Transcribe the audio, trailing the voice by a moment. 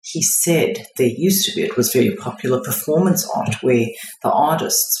he said there used to be, it was very popular performance art where the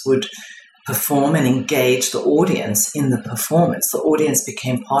artists would perform and engage the audience in the performance. The audience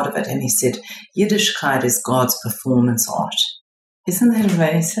became part of it. And he said, Yiddishkeit is God's performance art. Isn't that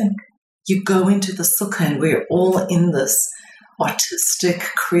amazing? You go into the sukkah and we're all in this artistic,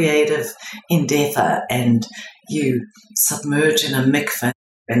 creative endeavor, and you submerge in a mikveh,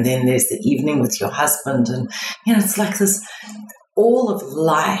 and then there's the evening with your husband, and it's like this, all of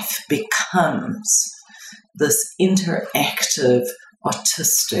life becomes this interactive,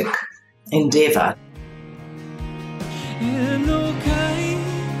 artistic endeavor.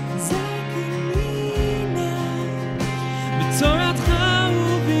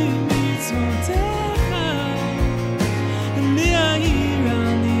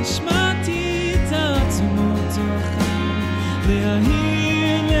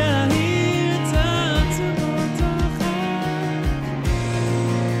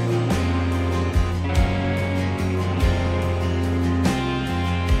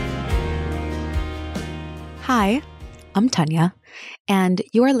 Hi, I'm Tanya, and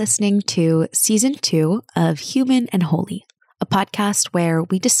you are listening to Season 2 of Human and Holy, a podcast where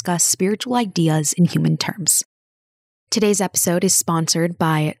we discuss spiritual ideas in human terms. Today's episode is sponsored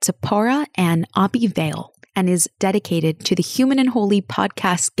by Tzipora and Abi Vale and is dedicated to the Human and Holy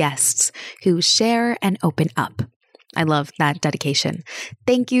podcast guests who share and open up. I love that dedication.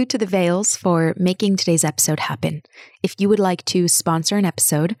 Thank you to the Vales for making today's episode happen. If you would like to sponsor an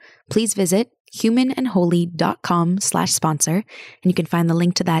episode, please visit humanandholy.com/sponsor, and you can find the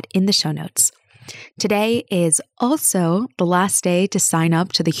link to that in the show notes. Today is also the last day to sign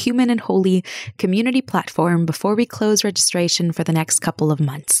up to the Human and Holy community platform before we close registration for the next couple of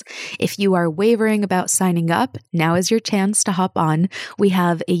months. If you are wavering about signing up, now is your chance to hop on. We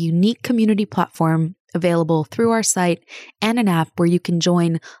have a unique community platform available through our site and an app where you can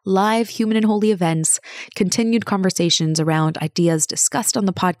join live Human and Holy events, continued conversations around ideas discussed on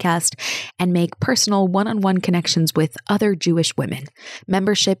the podcast, and make personal one-on-one connections with other Jewish women.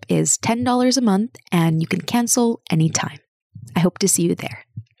 Membership is $10 a month, and you can cancel anytime. I hope to see you there.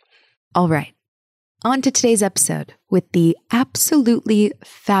 All right, on to today's episode with the absolutely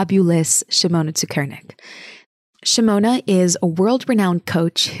fabulous Shimona Zukernick. Shimona is a world-renowned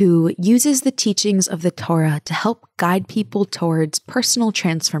coach who uses the teachings of the Torah to help guide people towards personal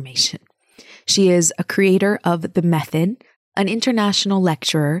transformation. She is a creator of The Method, an international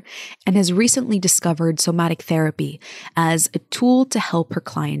lecturer, and has recently discovered somatic therapy as a tool to help her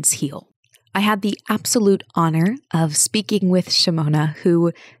clients heal. I had the absolute honor of speaking with Shimona,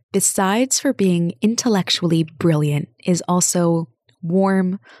 who, besides for being intellectually brilliant, is also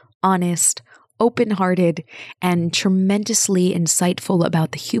warm, honest, open-hearted, and tremendously insightful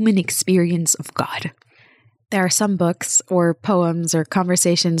about the human experience of God. There are some books or poems or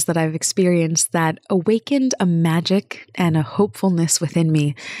conversations that I've experienced that awakened a magic and a hopefulness within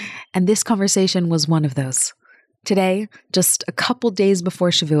me, and this conversation was one of those. Today, just a couple days before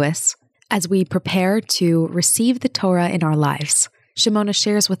Shavuos, as we prepare to receive the Torah in our lives, Shimona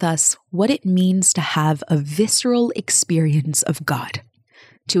shares with us what it means to have a visceral experience of God,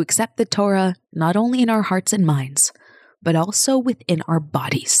 to accept the Torah not only in our hearts and minds, but also within our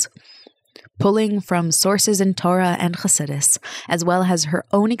bodies. Pulling from sources in Torah and Chassidus, as well as her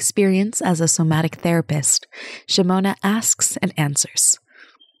own experience as a somatic therapist, Shimona asks and answers.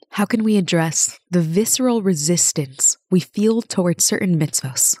 How can we address the visceral resistance we feel towards certain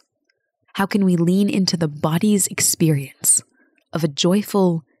mitzvos? How can we lean into the body's experience of a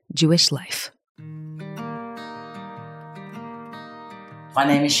joyful Jewish life? My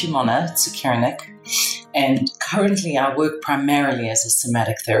name is Shimona Zukernick, and currently I work primarily as a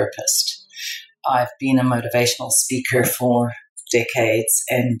somatic therapist. I've been a motivational speaker for decades,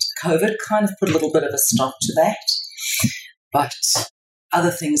 and COVID kind of put a little bit of a stop to that, but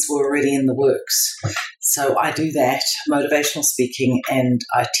other things were already in the works. So I do that, motivational speaking, and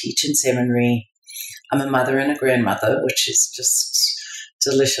I teach in seminary. I'm a mother and a grandmother, which is just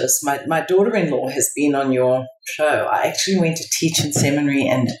delicious. My daughter-in-law has been on your show. I actually went to teach in seminary,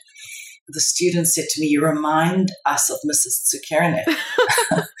 and the students said to me, "You remind us of Mrs. Zukernick."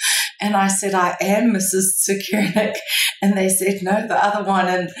 And I said, "I am Mrs. Zukernick." And they said, "No, the other one."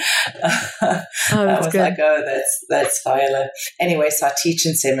 And I was good. Like, "Oh, that's Viola." Anyway, so I teach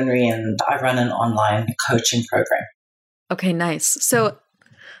in seminary and I run an online coaching program. Okay, nice. So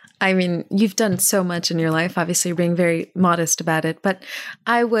I mean, you've done so much in your life, obviously you're being very modest about it, but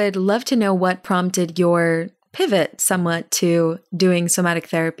I would love to know what prompted your pivot somewhat to doing somatic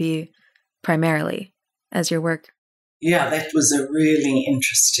therapy primarily as your work. Yeah, that was a really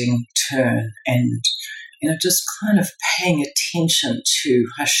interesting turn. And just kind of paying attention to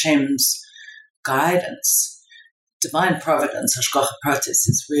Hashem's guidance. Divine providence, Hashgacha Pratis,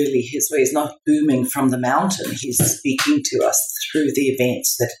 is really his way. He's not booming from the mountain. He's speaking to us through the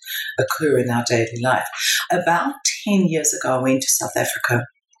events that occur in our daily life. About 10 years ago, I went to South Africa,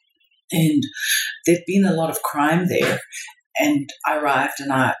 and there'd been a lot of crime there. And I arrived,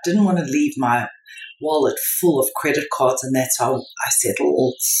 and I didn't want to leave my wallet full of credit cards, and that's how I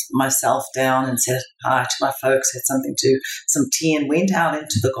settled myself down and said hi to my folks, had some tea, and went out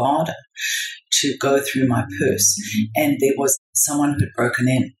into the garden to go through my purse. And there was someone who had broken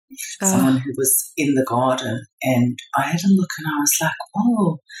in, someone who was in the garden, and I had a look, and I was like,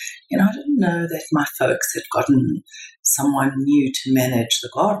 whoa, I didn't know that my folks had gotten someone new to manage the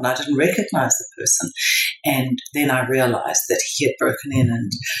garden. I didn't recognize the person. And then I realized that he had broken in,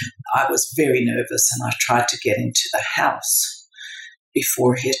 and I was very nervous, and I tried to get into the house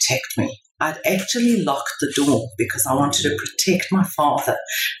before he attacked me. I'd actually locked the door because I wanted to protect my father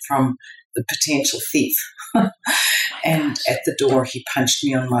from the potential thief. And at the door, he punched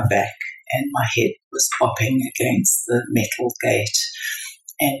me on my back, and my head was bopping against the metal gate.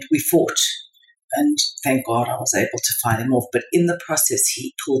 And we fought. And thank God I was able to fight him off. But in the process,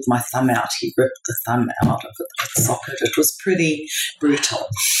 he pulled my thumb out. He ripped the thumb out of the socket. It was pretty brutal.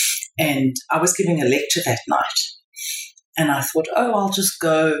 And I was giving a lecture that night. And I thought, I'll just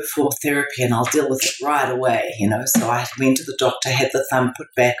go for therapy and I'll deal with it right away, So I went to the doctor, had the thumb put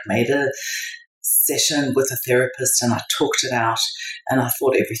back, made a session with a therapist, and I talked it out. And I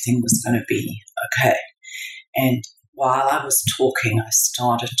thought everything was going to be okay. And while I was talking, I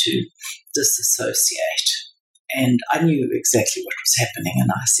started to disassociate, and I knew exactly what was happening.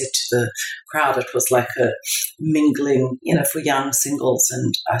 And I said to the crowd, it was like a mingling, for young singles.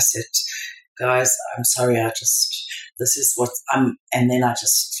 And I said, guys, I'm sorry, this is what and then I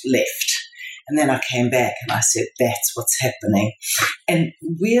just left. And then I came back and I said, that's what's happening. And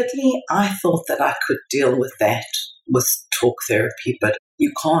weirdly, I thought that I could deal with that with talk therapy, but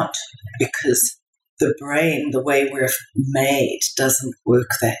you can't, because the brain, the way we're made, doesn't work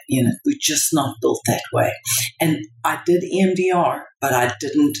that, we're just not built that way. And I did EMDR, but I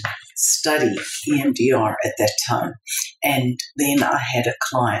didn't study EMDR at that time. And then I had a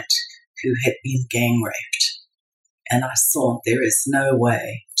client who had been gang raped. And I thought there is no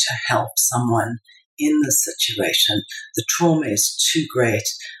way to help someone in this situation. The trauma is too great.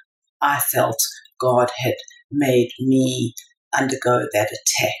 I felt God had made me undergo that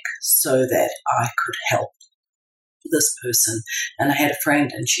attack so that I could help this person. And I had a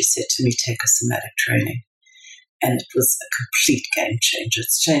friend, and she said to me, take a somatic training. And it was a complete game changer.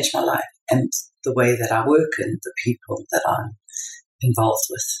 It's changed my life and the way that I work and the people that I'm involved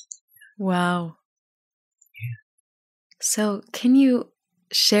with. Wow. So can you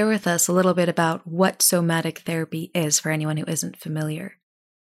share with us a little bit about what somatic therapy is for anyone who isn't familiar?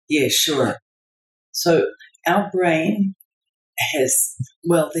 Yeah, sure. So our brain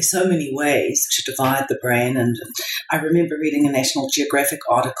there's so many ways to divide the brain. And I remember reading a National Geographic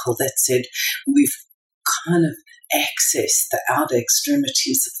article that said we've kind of accessed the outer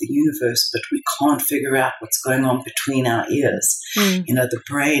extremities of the universe, but we can't figure out what's going on between our ears. The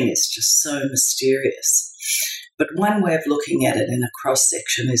brain is just so mysterious. But one way of looking at it in a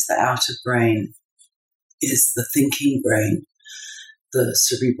cross-section is the outer brain is the thinking brain, the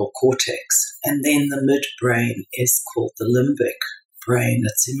cerebral cortex. And then the midbrain is called the limbic brain.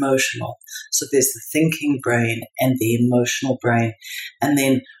 It's emotional. So there's the thinking brain and the emotional brain. And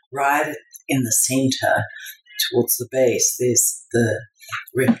then right in the center, towards the base, there's the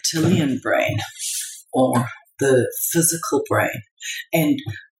reptilian brain, or the physical brain. And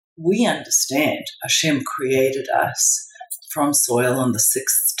we understand Hashem created us from soil on the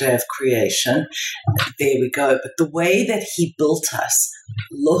sixth day of creation. There we go. But the way that he built us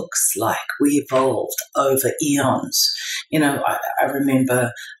looks like we evolved over eons. I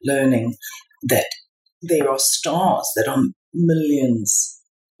remember learning that there are stars that are millions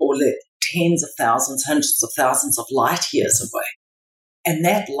or tens of thousands, hundreds of thousands of light years away. And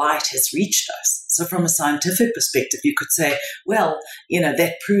that light has reached us. So from a scientific perspective, you could say,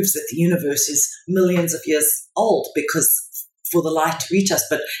 that proves that the universe is millions of years old, because for the light to reach us.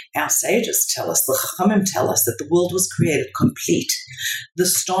 But our sages tell us, the Chachamim tell us, that the world was created complete. The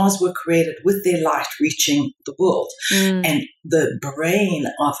stars were created with their light reaching the world. And the brain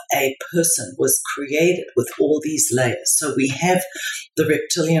of a person was created with all these layers. So we have the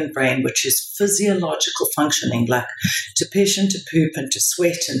reptilian brain, which is physiological functioning, like to piss and to poop and to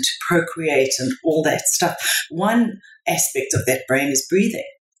sweat and to procreate and all that stuff. One aspect of that brain is breathing.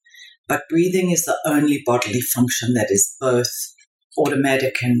 But breathing is the only bodily function that is both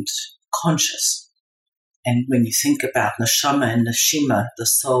automatic and conscious. And when you think about neshama and neshima, the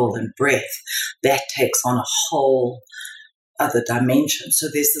soul and breath, that takes on a whole other dimension. So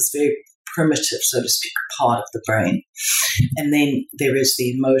there's this very primitive, so to speak, part of the brain. And then there is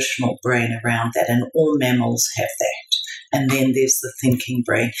the emotional brain around that, and all mammals have that. And then there's the thinking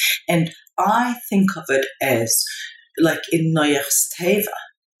brain. And I think of it as like in Noach's Teva,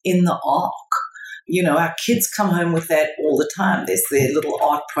 in the ark. You know, our kids come home with that all the time. There's their little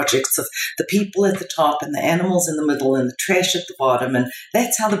art projects of the people at the top and the animals in the middle and the trash at the bottom. And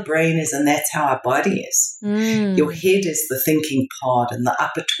that's how the brain is, and that's how our body is. Your head is the thinking part, and the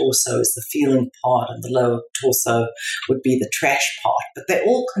upper torso is the feeling part, and the lower torso would be the trash part. But they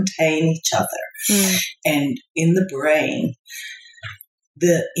all contain each other. And in the brain,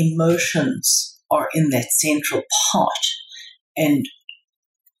 the emotions are in that central part. And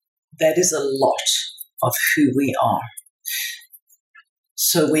that is a lot of who we are.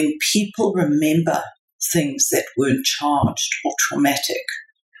 So when people remember things that weren't charged or traumatic,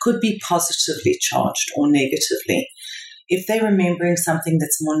 could be positively charged or negatively, if they're remembering something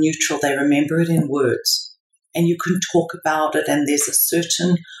that's more neutral, they remember it in words. And you can talk about it, and there's a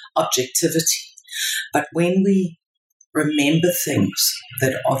certain objectivity. But when we remember things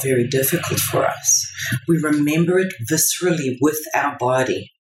that are very difficult for us, we remember it viscerally with our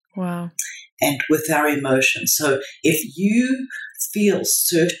body. Wow. And with our emotions. So if you feel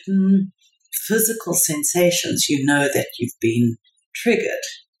certain physical sensations, you know that you've been triggered.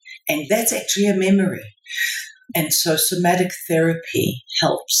 And that's actually a memory. And so somatic therapy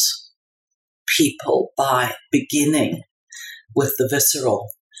helps people by beginning with the visceral,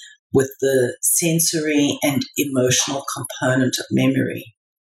 with the sensory and emotional component of memory.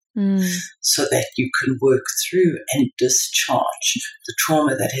 So that you can work through and discharge the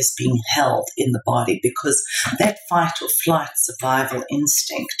trauma that has been held in the body, because that fight or flight survival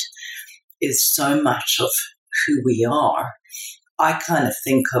instinct is so much of who we are. I kind of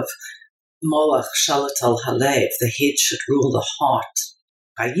think of Moach Shalit al Halev, the head should rule the heart.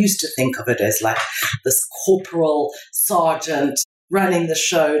 I used to think of it as like this corporal sergeant running the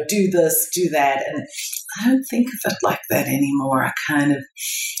show, do this, do that. And I don't think of it like that anymore. I kind of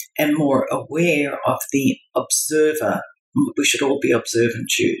am more aware of the observer. We should all be observant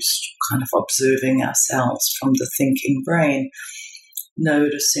Jews, kind of observing ourselves from the thinking brain,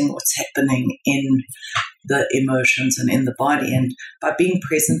 noticing what's happening in the emotions and in the body. And by being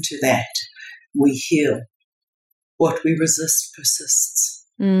present to that, we heal. What we resist persists.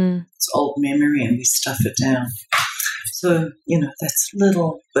 It's old memory, and we stuff it down. So, that's a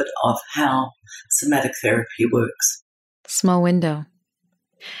little bit of how somatic therapy works. Small window.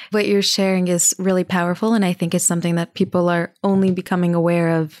 What you're sharing is really powerful, and I think it's something that people are only becoming aware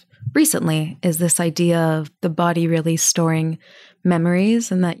of recently, is this idea of the body really storing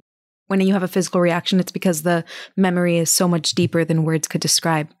memories, and that when you have a physical reaction, it's because the memory is so much deeper than words could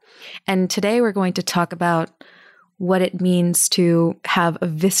describe. And today we're going to talk about what it means to have a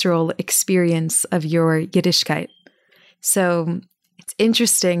visceral experience of your Yiddishkeit. So it's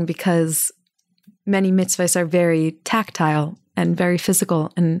interesting because many mitzvahs are very tactile and very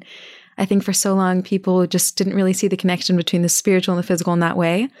physical. And I think for so long, people just didn't really see the connection between the spiritual and the physical in that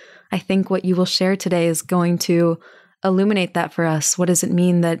way. I think what you will share today is going to illuminate that for us. What does it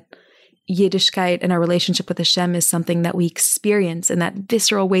mean that Yiddishkeit and our relationship with Hashem is something that we experience in that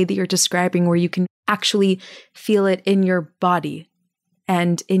visceral way that you're describing, where you can actually feel it in your body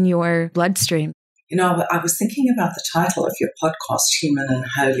and in your bloodstream? I was thinking about the title of your podcast, Human and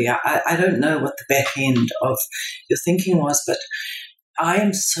Holy. I don't know what the back end of your thinking was, but I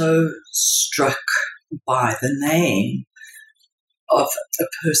am so struck by the name of a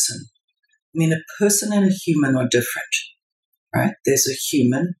person. I mean, a person and a human are different, right? There's a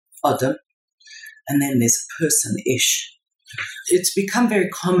human, Adam, and then there's a person, Ish. It's become very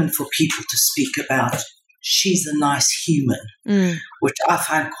common for people to speak about, she's a nice human, which I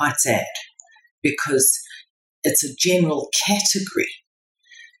find quite sad, because it's a general category.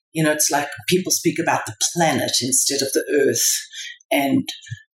 It's like people speak about the planet instead of the earth, and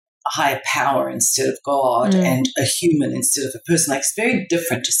a higher power instead of God, and a human instead of a person. Like, it's very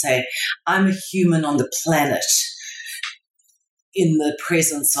different to say, I'm a human on the planet in the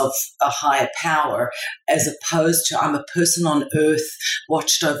presence of a higher power, as opposed to I'm a person on earth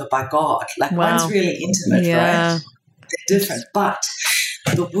watched over by God. Like, one's really intimate, right? They're different. But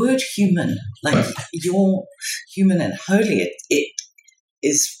the word human, like you're human and holy, it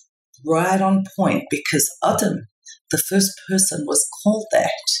is right on point, because Adam, the first person, was called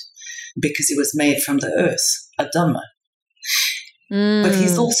that because he was made from the earth, Adama. But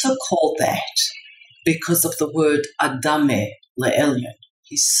he's also called that because of the word Adame Le'elyon.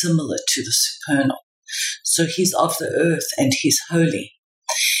 He's similar to the supernal. So he's of the earth and he's holy.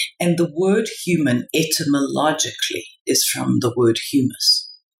 And the word human etymologically is from the word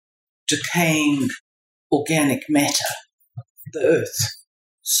humus, decaying organic matter, the earth.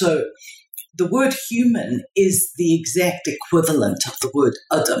 So the word human is the exact equivalent of the word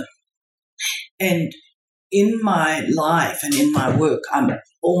Adam. And in my life and in my work, I'm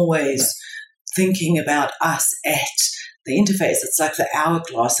always thinking about us at the interface. It's like the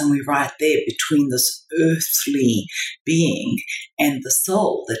hourglass, and we're right there between this earthly being and the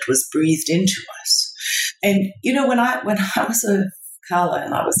soul that was breathed into us. And, when I was a Kala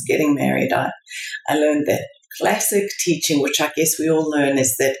and I was getting married, I learned that classic teaching, which I guess we all learn,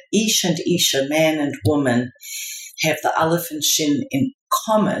 is that Ish and Isha, man and woman, have the Aleph and Shin in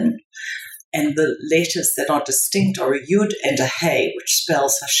common, and the letters that are distinct are a Yud and a Hey, which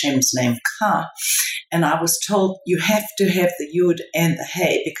spells Hashem's name Ka. And I was told you have to have the Yud and the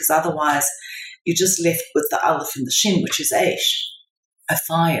Hey, because otherwise you're just left with the Aleph and the Shin, which is Aish, a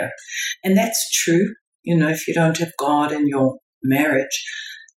fire. And that's true. If you don't have God in your marriage,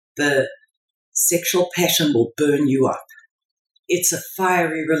 the sexual passion will burn you up. It's a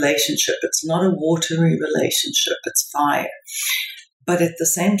fiery relationship. It's not a watery relationship. It's fire. But at the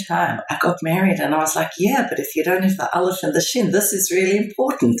same time, I got married and I was like, yeah, but if you don't have the Aleph and the Shin, this is really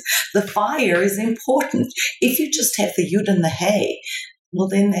important. The fire is important. If you just have the Yud and the Hey, well,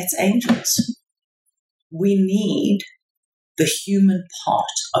 then that's angels. We need the human part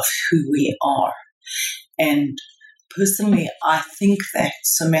of who we are. And personally, I think that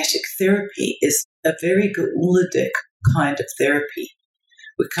somatic therapy is a very Geuludic kind of therapy.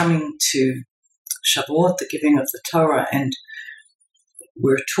 We're coming to Shavuot, the giving of the Torah, and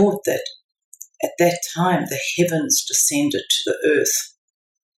we're taught that at that time the heavens descended to the earth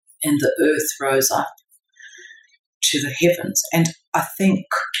and the earth rose up to the heavens. And I think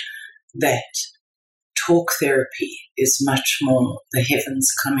that talk therapy is much more the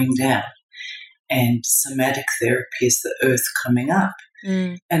heavens coming down, and somatic therapy is the earth coming up.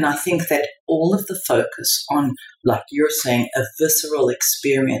 And I think that all of the focus on, like you're saying, a visceral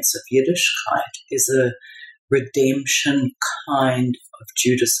experience of Yiddishkeit is a redemption kind of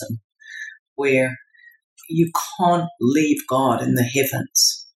Judaism, where you can't leave God in the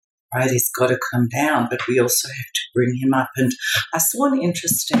heavens, right? He's got to come down, but we also have to bring him up. And I saw an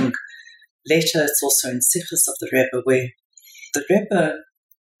interesting letter, it's also in Sichos of the Rebbe, where the Rebbe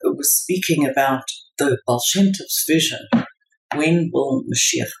was speaking about the Baal Shem Tov's vision. When will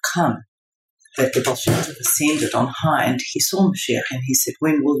Mashiach come? That the Baal Shem Tov ascended on high, and he saw Mashiach, and he said,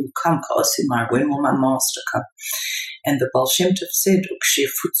 when will you come? When will my master come? And the Baal Shem Tov said,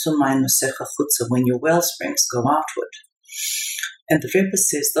 when your wellsprings go outward. And the Rebbe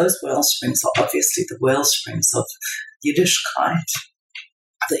says those wellsprings are obviously the wellsprings of Yiddishkeit,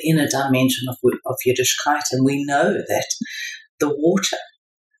 the inner dimension of Yiddishkeit. And we know that the water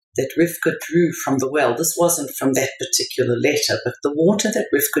that Rivka drew from the well, this wasn't from that particular letter, but the water that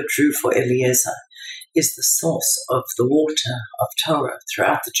Rivka drew for Eliezer is the source of the water of Torah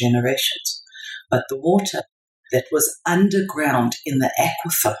throughout the generations. But the water that was underground in the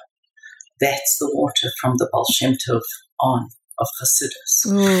aquifer, that's the water from the Baal Shem Tov on of Chassidus.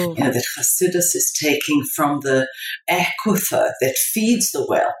 That Chassidus is taking from the aquifer that feeds the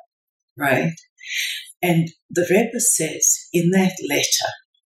well, right? And the Rebbe says in that letter,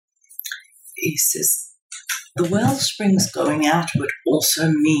 he says, the wellsprings going outward also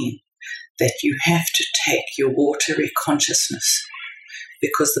mean that you have to take your watery consciousness,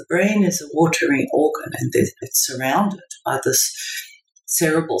 because the brain is a watery organ and it's surrounded by this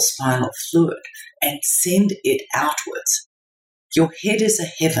cerebral spinal fluid, and send it outwards. Your head is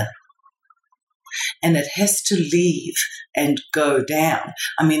a heaven, and it has to leave and go down.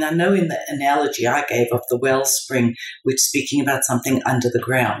 I mean, I know in the analogy I gave of the wellspring, we're speaking about something under the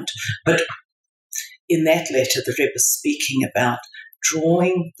ground, but in that letter, the Rebbe is speaking about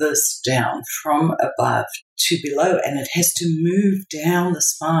drawing this down from above to below, and it has to move down the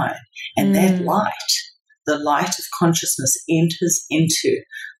spine. And that light, the light of consciousness, enters into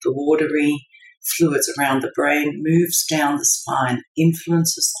the watery fluids around the brain, moves down the spine,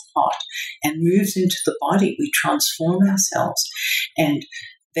 influences the heart, and moves into the body. We transform ourselves. And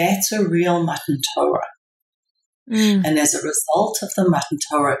that's a real Matan Torah. And as a result of the Matan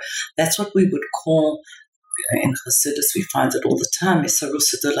Torah, that's what we would call, in Chassidus we find it all the time,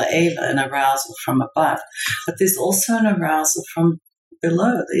 Isarusa de la Eila, an arousal from above. But there's also an arousal from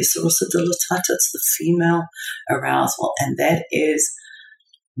below, the Isarusa de la Tata, it's the female arousal, and that is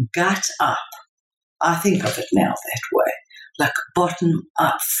gut up. I think of it now that way. like bottom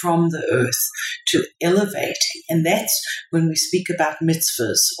up from the earth to elevating. And that's when we speak about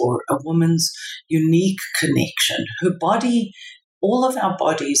mitzvahs or a woman's unique connection. Her body, all of our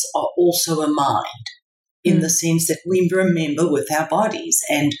bodies are also a mind in the sense that we remember with our bodies.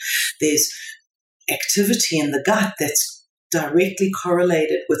 And there's activity in the gut that's directly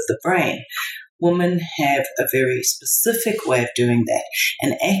correlated with the brain. Women have a very specific way of doing that.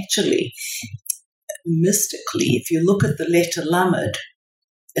 And actually, mystically, if you look at the letter Lamed,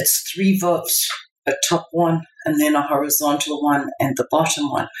 it's 3 vavs, a top one and then a horizontal one and the bottom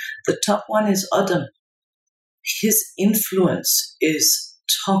one. The top one is Adam. His influence is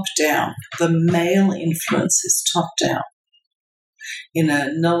top down. The male influence is top down. In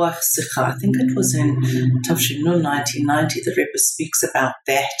a Noach Sikha, I think it was in Tafshin Nun 1990, the Rebbe speaks about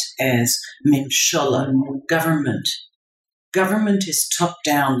that as Memshala, government. Government is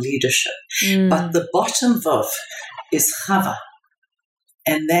top-down leadership. But the bottom vav is Chava,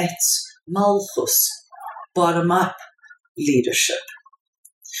 and that's Malchus, bottom-up leadership.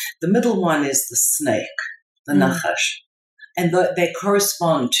 The middle one is the snake, the Nachash, and they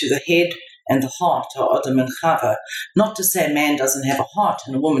correspond to the head and the heart are Adam and Chava. Not to say a man doesn't have a heart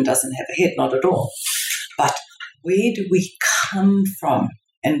and a woman doesn't have a head, not at all. But where do we come from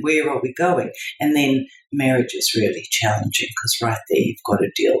and where are we going? And then marriage is really challenging because right there you've got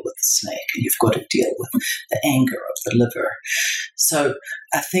to deal with the snake and you've got to deal with the anger of the liver. So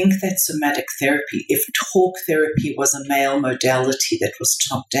I think that somatic therapy, if talk therapy was a male modality that was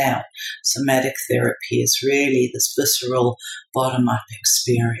top down, somatic therapy is really this visceral bottom-up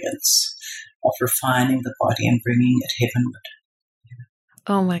experience of refining the body and bringing it heavenward.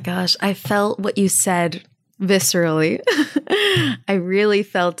 Oh my gosh, I felt what you said viscerally. I really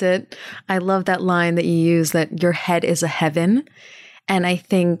felt it. I love that line that you use, that your head is a heaven. And I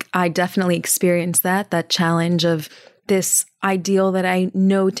think I definitely experienced that challenge of this ideal that I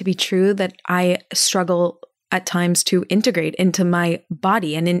know to be true, that I struggle at times to integrate into my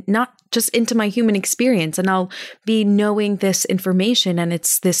body and not just into my human experience. And I'll be knowing this information and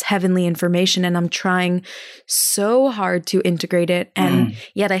it's this heavenly information and I'm trying so hard to integrate it. And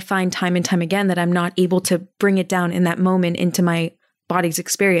yet I find time and time again that I'm not able to bring it down in that moment into my body's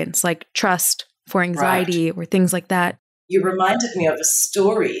experience, like trust for anxiety or things like that. You reminded me of a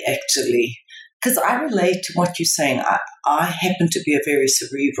story actually, because I relate to what you're saying. I happen to be a very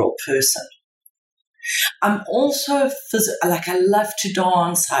cerebral person. I'm also I love to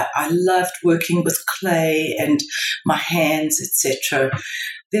dance. I loved working with clay and my hands, etc.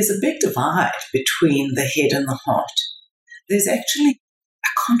 There's a big divide between the head and the heart. There's actually, I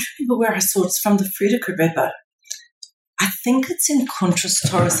can't remember where I saw it. It's from the Frierdiker Rebbe. I think it's in Contrast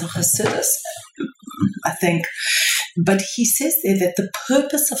Torahs and Hasidus, I think. But he says there that the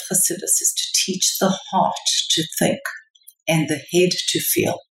purpose of Hasidus is to teach the heart to think and the head to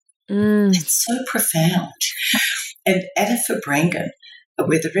feel. It's so profound. And Ada Farbrengen,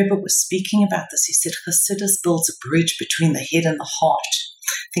 where the Rebbe was speaking about this, he said Hasidus builds a bridge between the head and the heart.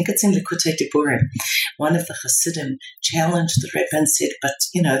 I think it's in Likutei Diburim. One of the Hasidim challenged the Rebbe and said, but,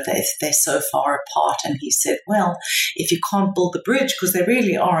 they're so far apart. And he said, well, if you can't build the bridge, because they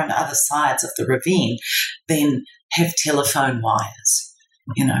really are on other sides of the ravine, then have telephone wires.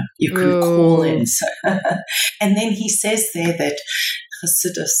 You could call in. So and then he says there that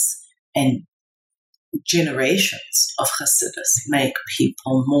Hasidus and generations of Hasidus make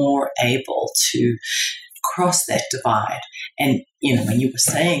people more able to cross that divide. And, when you were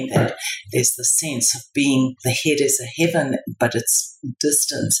saying that there's the sense of being, the head is a heaven, but it's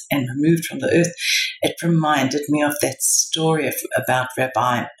distant and removed from the earth, it reminded me of that story about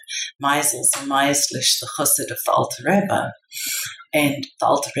Rabbi Meisels and Meislish, the Chassid of the Alter Rebbe. And the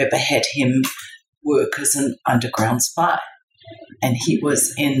Alter Rebbe had him work as an underground spy. And he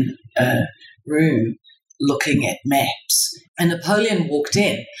was in a room looking at maps. And Napoleon walked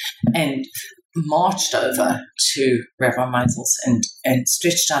in and marched over to Rabbi Meisels and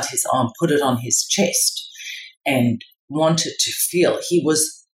stretched out his arm, put it on his chest, and wanted to feel. He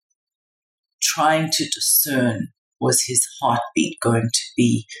was trying to discern, was his heartbeat going to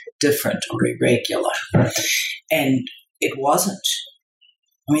be different or irregular? And it wasn't.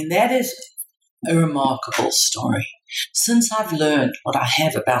 That is a remarkable story. Since I've learned what I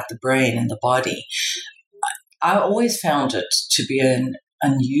have about the brain and the body, I always found it to be an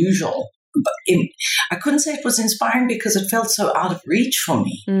unusual. I couldn't say it was inspiring because it felt so out of reach for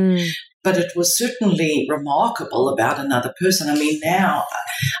me, but it was certainly remarkable about another person. Now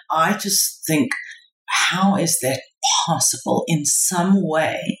I just think, how is that possible? In some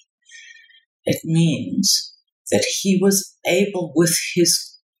way, it means that he was able, with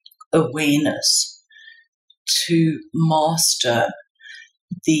his awareness, to master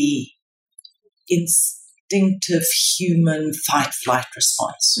the instinctive human fight-flight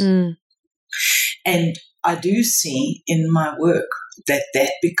response. And I do see in my work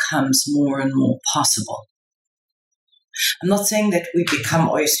that becomes more and more possible. I'm not saying that we become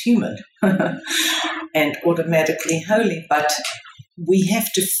always human and automatically holy, but we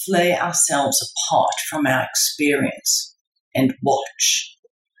have to flay ourselves apart from our experience and watch.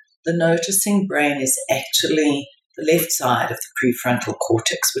 The noticing brain is actually the left side of the prefrontal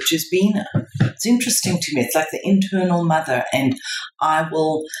cortex, which is Bina. It's interesting to me. It's like the internal mother, and I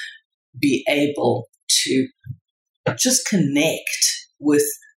will be able to just connect with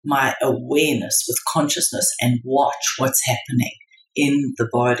my awareness, with consciousness, and watch what's happening in the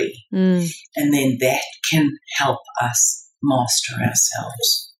body. And then that can help us master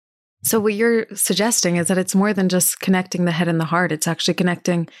ourselves. So what you're suggesting is that it's more than just connecting the head and the heart. It's actually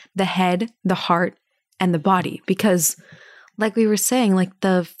connecting the head, the heart, and the body. Because like we were saying, like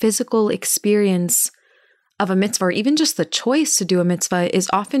the physical experience of a mitzvah, or even just the choice to do a mitzvah, is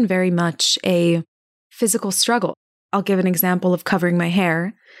often very much a physical struggle. I'll give an example of covering my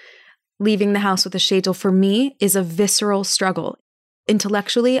hair. Leaving the house with a sheitel for me is a visceral struggle.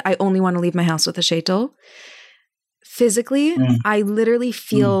 Intellectually, I only want to leave my house with a sheitel. Physically, I literally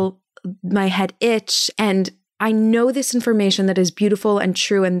feel my head itch, and I know this information that is beautiful and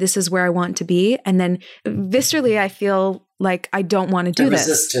true, and this is where I want to be. And then viscerally, I feel like I don't want to do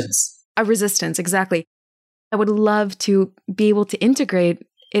this. A resistance, exactly. I would love to be able to integrate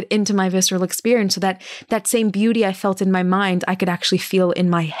it into my visceral experience so that that same beauty I felt in my mind, I could actually feel in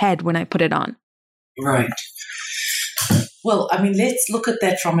my head when I put it on. Right. Well, I mean, let's look at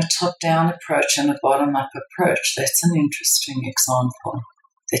that from a top-down approach and a bottom-up approach. That's an interesting example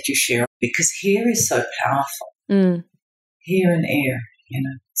that you share, because hair is so powerful. Hair and air,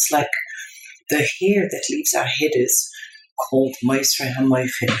 it's like the hair that leaves our head is called Moisre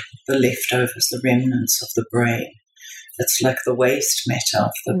HaMoichin, the leftovers, the remnants of the brain. It's like the waste matter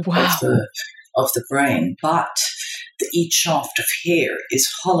of the brain, but each shaft of hair is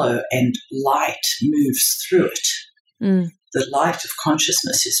hollow and light moves through it. The light of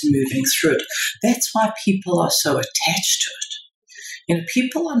consciousness is moving through it. That's why people are so attached to it.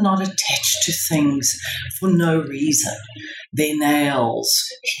 People are not attached to things for no reason. Their nails,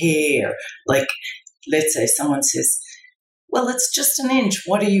 hair, like let's say someone says, well, it's just an inch.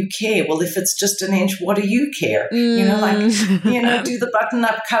 What do you care? Well, if it's just an inch, what do you care? Do the button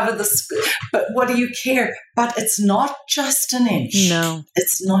up, cover the but what do you care? But it's not just an inch. No.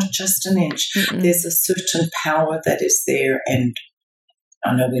 It's not just an inch. There's a certain power that is there. And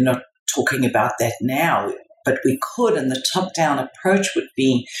I know we're not talking about that now, but we could. And the top-down approach would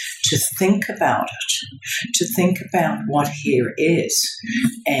be to think about it, to think about what hair is.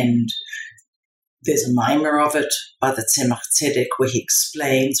 And there's a mimer of it by the Tzemach Tzedek where he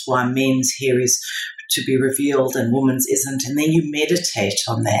explains why men's hair is to be revealed and women's isn't. And then you meditate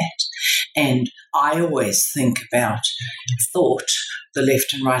on that. And I always think about thought, the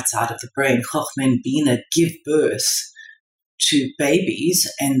left and right side of the brain. Chochmah and Bina give birth to babies,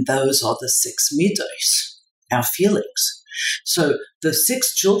 and those are the 6 midos, our feelings. So the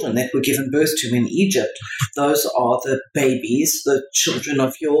 6 children that were given birth to in Egypt, those are the babies, the children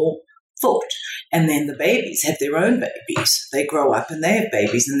of your thought. And then the babies have their own babies. They grow up and they have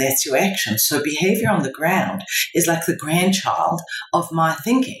babies, and that's your action. So behavior on the ground is like the grandchild of my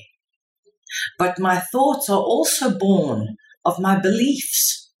thinking. But my thoughts are also born of my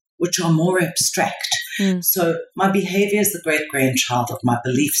beliefs, which are more abstract. So my behavior is the great-grandchild of my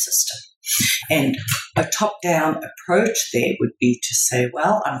belief system. And a top-down approach there would be to say,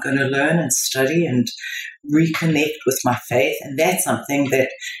 well, I'm going to learn and study and reconnect with my faith. And that's something that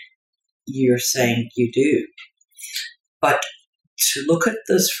you're saying you do. But to look at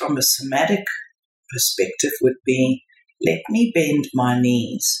this from a somatic perspective would be, let me bend my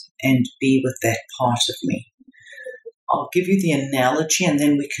knees and be with that part of me. I'll give you the analogy and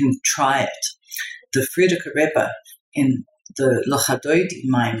then we can try it. The Frierdiker Rebbe in the Lachadoidi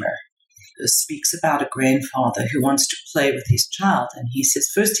Mimer speaks about a grandfather who wants to play with his child, and he says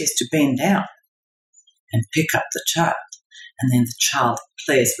first he has to bend down and pick up the child, and then the child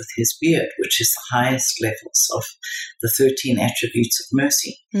plays with his beard, which is the highest levels of the 13 attributes of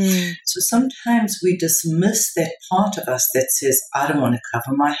mercy. So sometimes we dismiss that part of us that says, I don't want to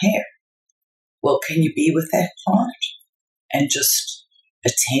cover my hair. Well, can you be with that part and just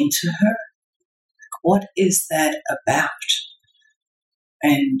attend to her? What is that about?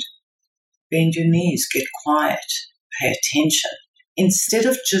 And bend your knees, get quiet, pay attention. Instead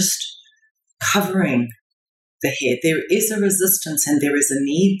of just covering the hair, there is a resistance and there is a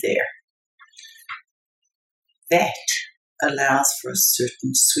need there. that allows for a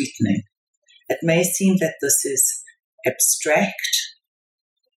certain sweetening. It may seem that this is abstract,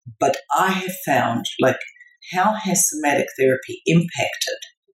 but I have found, like, how has somatic therapy impacted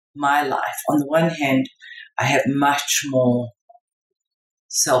my life? On the one hand, I have much more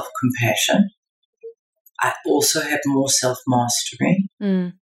self-compassion. I also have more self-mastery.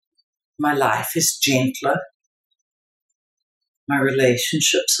 My life is gentler. My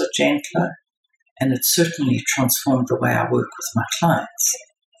relationships are gentler. And it certainly transformed the way I work with my clients.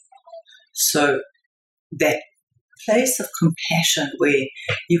 So that place of compassion where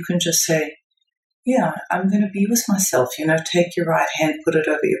you can just say, yeah, I'm going to be with myself. Take your right hand, put it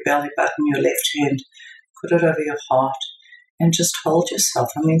over your belly button, your left hand, put it over your heart, and just hold yourself.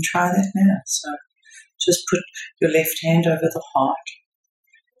 Try that now. So just put your left hand over the heart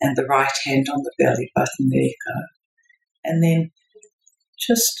and the right hand on the belly button. There you go. And then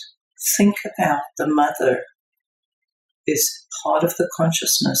just think about the mother is part of the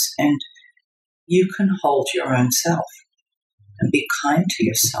consciousness, and you can hold your own self and be kind to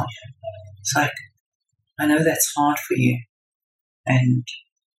yourself. It's like, I know that's hard for you, and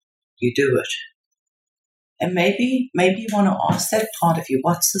you do it. And maybe you want to ask that part of you,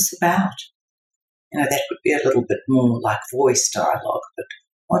 what's this about? That would be a little bit more like voice dialogue, but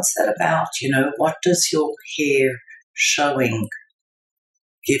what's that about? What does your hair showing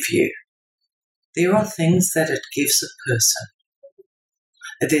give you? There are things that it gives a person.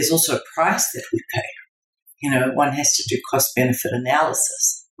 There's also a price that we pay. One has to do cost-benefit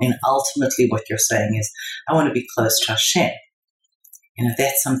analysis. Ultimately what you're saying is, I want to be close to Hashem.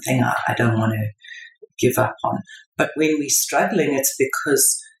 That's something I don't want to give up on. But when we're struggling, it's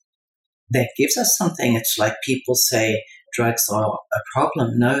because that gives us something. It's like people say drugs are a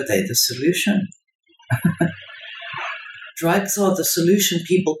problem. No, they're the solution. Drugs are the solution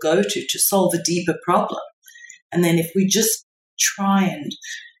people go to solve a deeper problem. And then if we just try and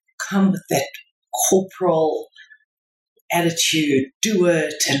come with that corporal attitude, do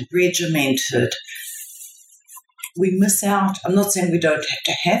it and regimented, we miss out. I'm not saying we don't have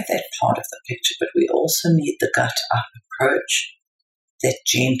to have that part of the picture, but we also need the gut-up approach, that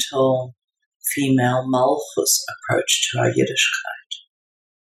gentle female Malchus approach to our Yiddishkeit.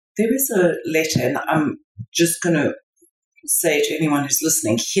 There is a letter, and I'm just going to say to anyone who's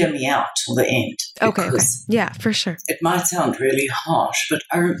listening, hear me out till the end. Okay. Yeah, for sure. It might sound really harsh, but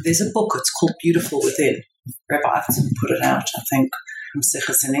there's a book, it's called Beautiful Within. Rabbi Upton put it out, I think, from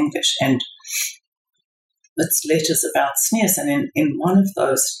Sichos in English, and it's letters about tznius. And in one of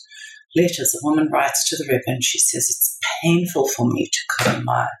those letters, a woman writes to the Rebbe and she says, it's painful for me to comb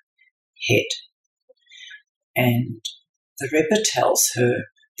my head. And the Rebbe tells her,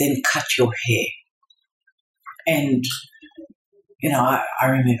 then cut your hair. And I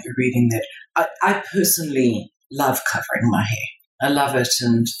remember reading that. I personally love covering my hair. I love it.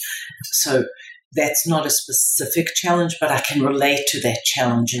 And so that's not a specific challenge, but I can relate to that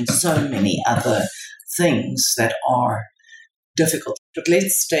challenge in so many other things that are difficult. But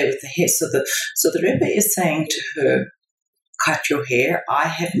let's stay with the hair. So the Rebbe is saying to her, cut your hair. I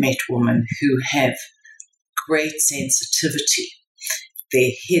have met women who have great sensitivity. Their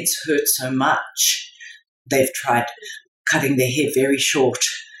heads hurt so much. They've tried cutting their hair very short,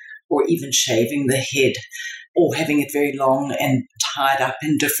 or even shaving the head, or having it very long and tied up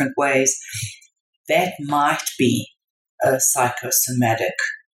in different ways. That might be a psychosomatic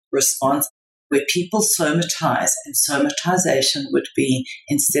response where people somatize, and somatization would be,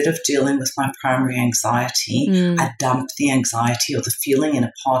 instead of dealing with my primary anxiety, I dump the anxiety or the feeling in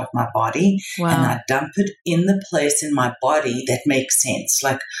a part of my body, and I dump it in the place in my body that makes sense.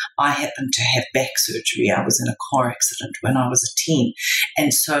 Like, I happened to have back surgery. I was in a car accident when I was a teen.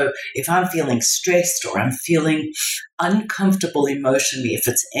 And so if I'm feeling stressed or I'm feeling uncomfortable emotionally, if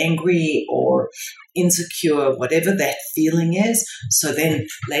it's angry or insecure, whatever that feeling is, so then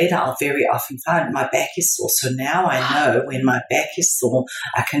later I'll very often find my back is sore. So now I know when my back is sore,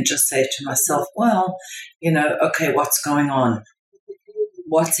 I can just say to myself, well, okay, what's going on?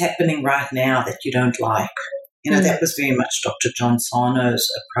 What's happening right now that you don't like? That was very much Dr. John Sarno's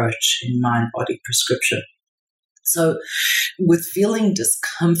approach in Mind-Body Prescription. So with feeling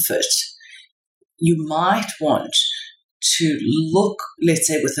discomfort, you might want to look, let's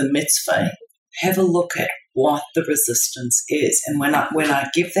say with a mitzvah, have a look at what the resistance is. And when I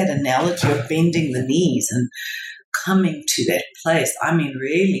give that analogy of bending the knees and coming to that place, I mean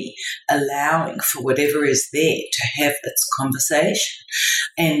really allowing for whatever is there to have its conversation.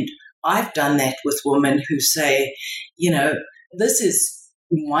 And I've done that with women who say, this is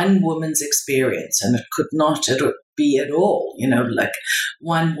one woman's experience, and it could not be at all. Like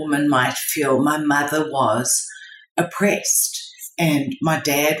one woman might feel, my mother was oppressed. And my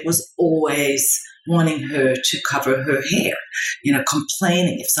dad was always wanting her to cover her hair,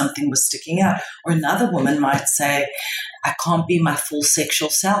 complaining if something was sticking out. Or another woman might say, I can't be my full sexual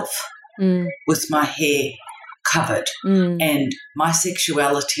self with my hair covered. And my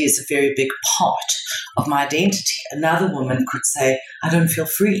sexuality is a very big part of my identity. Another woman could say, I don't feel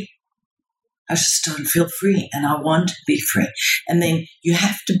free. I just don't feel free, and I want to be free. And then you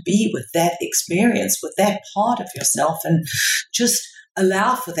have to be with that experience, with that part of yourself, and just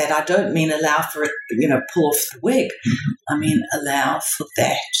allow for that. I don't mean allow for it, pull off the wig. I mean allow for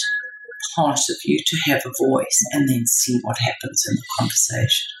that part of you to have a voice, and then see what happens in the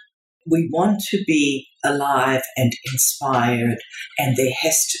conversation. We want to be alive and inspired, and there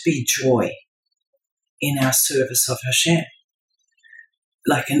has to be joy in our service of Hashem.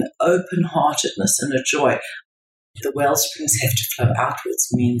 Like an open-heartedness and a joy. The well springs have to flow outwards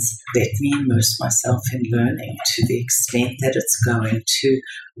means let me immerse myself in learning to the extent that it's going to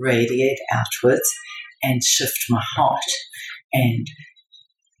radiate outwards and shift my heart. And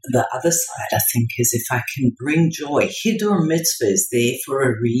the other side, I think, is if I can bring joy. Hidur mitzvah is there for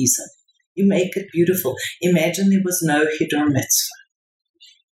a reason. You make it beautiful. Imagine there was no Hidur mitzvah.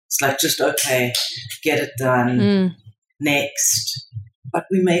 It's like just, okay, get it done, next. But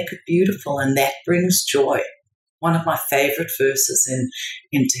we make it beautiful, and that brings joy. One of my favorite verses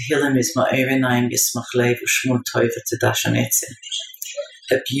in Tehillim is Ma'ir Einayim Yismach Lev U'Shmur Tov V'Tadash Hanetzim.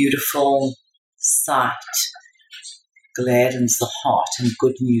 A beautiful sight gladdens the heart, and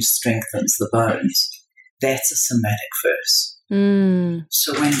good news strengthens the bones. That's a somatic verse.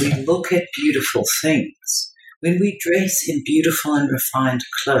 So when we look at beautiful things, when we dress in beautiful and refined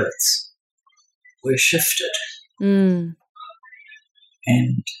clothes, we're shifted.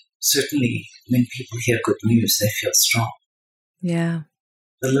 And certainly when people hear good news, they feel strong. Yeah.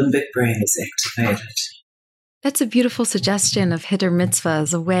 The limbic brain is activated. That's a beautiful suggestion of Hidur mitzvah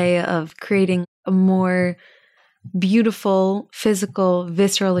as a way of creating a more beautiful, physical,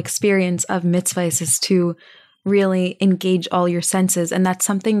 visceral experience of mitzvahs, is to really engage all your senses. And that's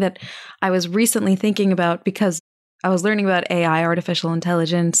something that I was recently thinking about because I was learning about AI, artificial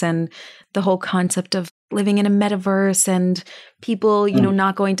intelligence, and the whole concept of living in a metaverse and people,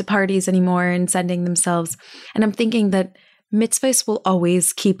 not going to parties anymore and sending themselves. And I'm thinking that mitzvahs will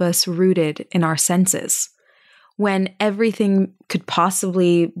always keep us rooted in our senses. When everything could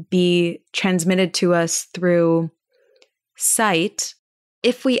possibly be transmitted to us through sight,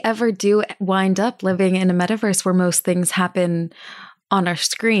 if we ever do wind up living in a metaverse where most things happen on our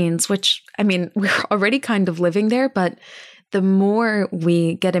screens, which, I mean, we're already kind of living there, but the more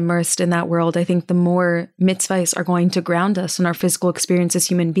we get immersed in that world, I think the more mitzvahs are going to ground us in our physical experience as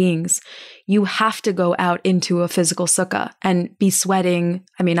human beings. You have to go out into a physical sukkah and be sweating.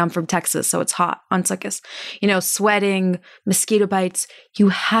 I mean, I'm from Texas, so it's hot on sukkahs. Sweating, mosquito bites. You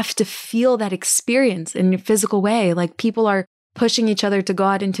have to feel that experience in a physical way. Like people are pushing each other to go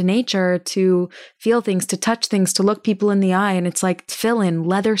out into nature, to feel things, to touch things, to look people in the eye. And it's like tefillin,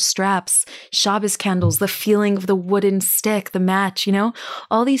 leather straps, Shabbos candles, the feeling of the wooden stick, the match,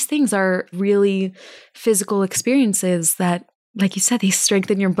 all these things are really physical experiences that, like you said, they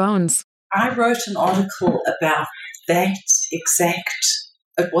strengthen your bones. I wrote an article about that exact.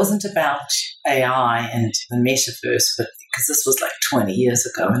 It wasn't about AI and the metaverse, but because this was like 20 years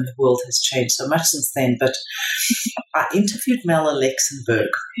ago and the world has changed so much since then. But I interviewed Mel Alexenberg.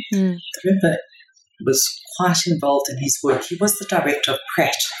 The Rebbe was quite involved in his work. He was the director of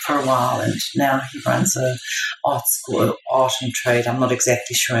Pratt for a while, and now he runs a art school, art and trade. I'm not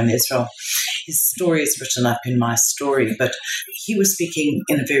exactly sure in Israel. His story is written up in my story, but he was speaking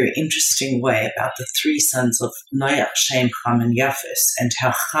in a very interesting way about the three sons of Noach, Shem, Ham, and Yafes, and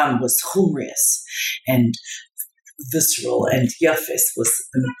how Ham was humorous and visceral, and Yafes was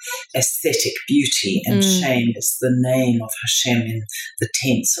aesthetic beauty, and Shem is the name of Hashem in the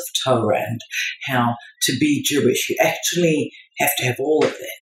tense of Torah, and how to be Jewish, you actually have to have all of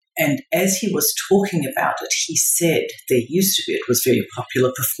that. And as he was talking about it, he said there used to be, it was very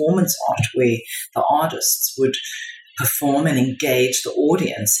popular performance art where the artists would perform and engage the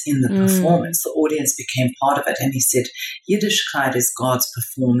audience in the performance. The audience became part of it. And he said, Yiddishkeit is God's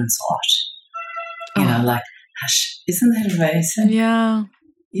performance art. Like, isn't that amazing? Yeah.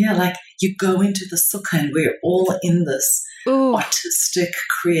 Yeah, like you go into the sukkah and we're all in this artistic,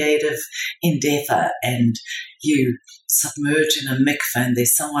 creative endeavor, and you submerge in a mikveh and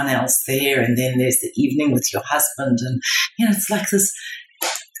there's someone else there, and then there's the evening with your husband, and it's like this,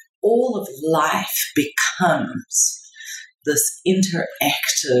 all of life becomes this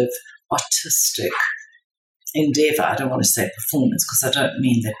interactive, artistic endeavor. I don't want to say performance because I don't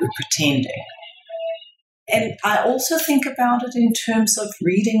mean that we're pretending. And I also think about it in terms of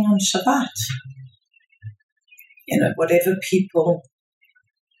reading on Shabbat. Whatever people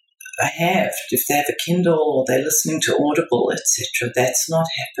have, if they have a Kindle or they're listening to Audible, etc., that's not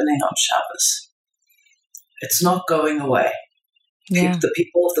happening on Shabbos. It's not going away. Yeah. The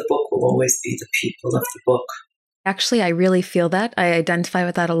people of the book will always be the people of the book. Actually, I really feel that. I identify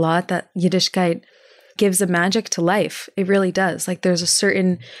with that a lot, that Yiddishkeit gives a magic to life. It really does. Like there's a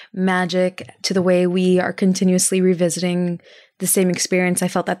certain magic to the way we are continuously revisiting the same experience. I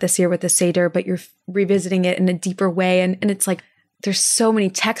felt that this year with the Seder, but you're revisiting it in a deeper way. And it's like there's so many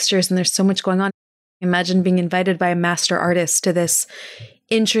textures and there's so much going on. Imagine being invited by a master artist to this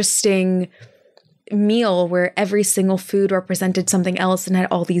interesting meal where every single food represented something else and had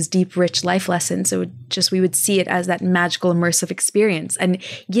all these deep, rich life lessons. We would see it as that magical, immersive experience. And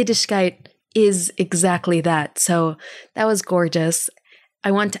Yiddishkeit is exactly that. So that was gorgeous.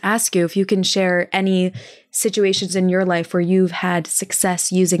 I want to ask you if you can share any situations in your life where you've had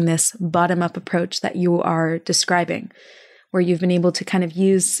success using this bottom-up approach that you are describing, where you've been able to kind of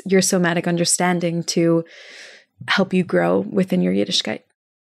use your somatic understanding to help you grow within your Yiddishkeit.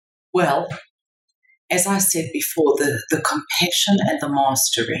 Well, as I said before, the compassion and the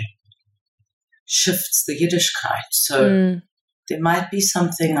mastery shifts the Yiddishkeit. So there might be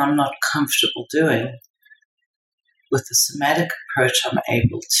something I'm not comfortable doing. With the somatic approach, I'm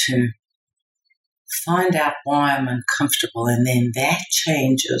able to find out why I'm uncomfortable, and then that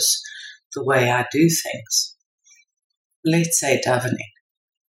changes the way I do things. Let's say davening.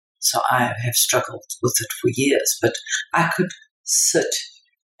 So I have struggled with it for years, but I could sit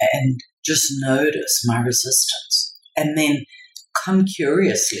and just notice my resistance and then come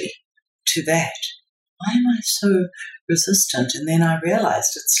curiously to that. Why am I so resistant? And then I realized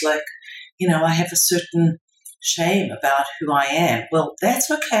it's like, I have a certain shame about who I am. Well, that's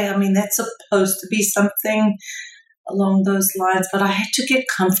okay. I mean, that's supposed to be something along those lines, but I had to get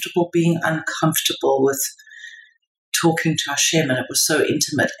comfortable being uncomfortable with talking to Hashem, and it was so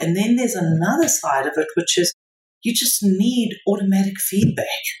intimate. And then there's another side of it, which is you just need automatic feedback.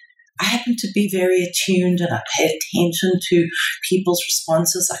 I happen to be very attuned and I pay attention to people's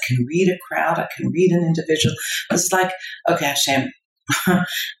responses. I can read a crowd. I can read an individual. It's like, okay, Hashem,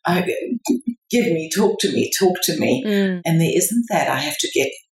 talk to me. And there isn't that. I have to get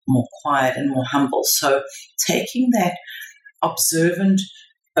more quiet and more humble. So taking that observant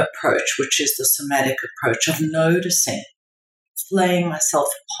approach, which is the somatic approach of noticing, playing myself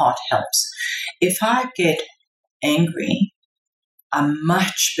apart helps. If I get angry, I'm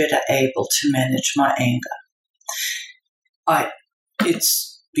much better able to manage my anger.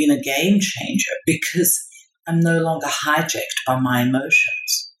 It's been a game changer because I'm no longer hijacked by my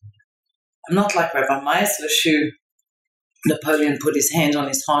emotions. I'm not like Rabbi Meisler, who Napoleon put his hand on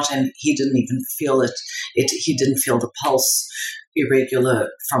his heart and he didn't even feel it. He didn't feel the pulse irregular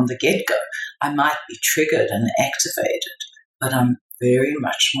from the get-go. I might be triggered and activated, but I'm very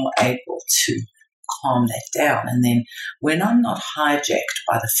much more able to calm that down. And then when I'm not hijacked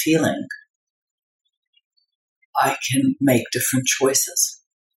by the feeling, I can make different choices.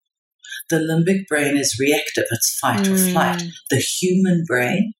 The limbic brain is reactive. It's fight or flight. The human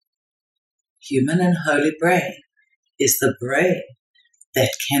brain, human and holy brain, is the brain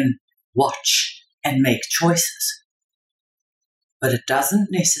that can watch and make choices. But it doesn't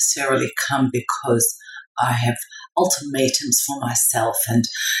necessarily come because I have ultimatums for myself and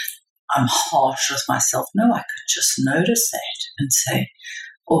I'm harsh with myself. No, I could just notice that and say,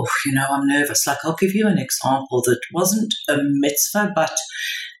 oh, I'm nervous. Like, I'll give you an example that wasn't a mitzvah, but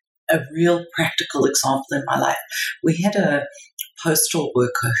a real practical example in my life. We had a postal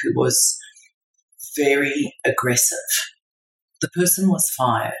worker who was very aggressive. The person was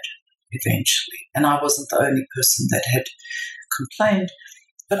fired eventually, and I wasn't the only person that had complained.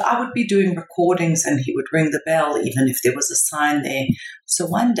 But I would be doing recordings and he would ring the bell even if there was a sign there. So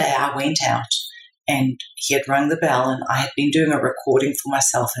one day I went out and he had rung the bell and I had been doing a recording for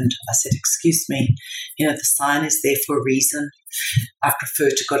myself and I said, excuse me, the sign is there for a reason. I prefer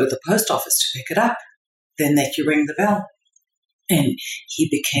to go to the post office to pick it up than that you ring the bell. And he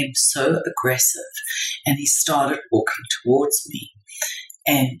became so aggressive and he started walking towards me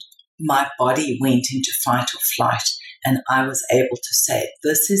and my body went into fight or flight. And I was able to say,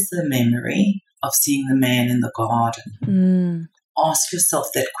 this is the memory of seeing the man in the garden. Ask yourself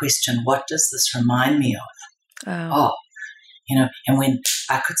that question, what does this remind me of? And when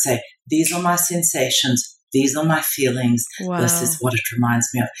I could say, these are my sensations, these are my feelings, this is what it reminds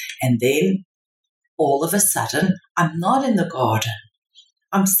me of. And then all of a sudden, I'm not in the garden.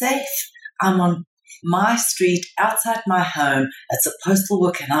 I'm safe. I'm on my street, outside my home. It's a postal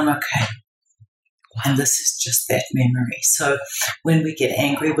work and I'm okay. And this is just that memory. So when we get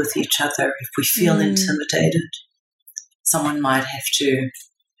angry with each other, if we feel intimidated, someone might have to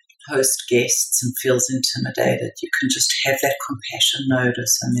host guests and feels intimidated. You can just have that compassion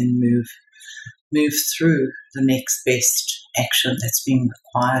notice and then move through the next best action that's being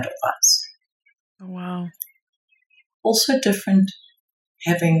required of us. Wow. Also different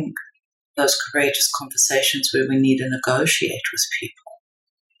having those courageous conversations where we need to negotiate with people,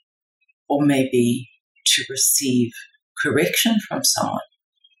 or maybe to receive correction from someone.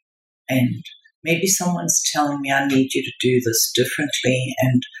 And maybe someone's telling me I need you to do this differently,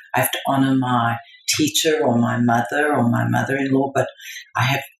 and I have to honor my teacher or my mother or my mother-in-law, but I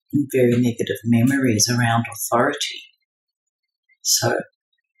have very negative memories around authority. So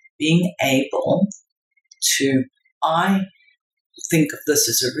being able to, I think of this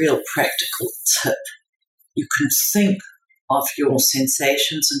as a real practical tip. You can think of your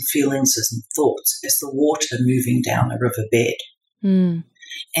sensations and feelings and thoughts as the water moving down a riverbed. Mm.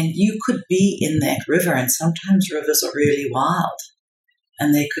 And you could be in that river, and sometimes rivers are really wild,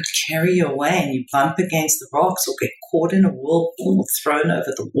 and they could carry you away, and you bump against the rocks or get caught in a whirlpool or thrown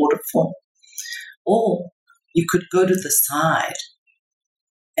over the waterfall. Or you could go to the side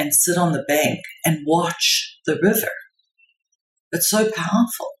and sit on the bank and watch the river. It's so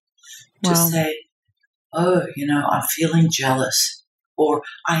powerful to say, oh, I'm feeling jealous, or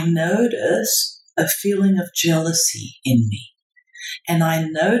I notice a feeling of jealousy in me. And I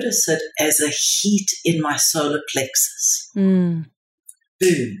notice it as a heat in my solar plexus. Mm.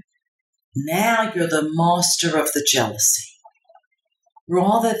 Boom. Now you're the master of the jealousy.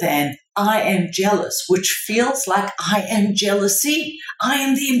 Rather than I am jealous, which feels like I am jealousy. I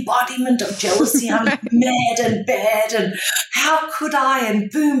am the embodiment of jealousy. I'm mad and bad, and how could I?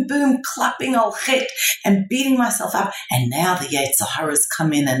 And boom, boom, clapping al chet and beating myself up. And now the Yetzer Hara's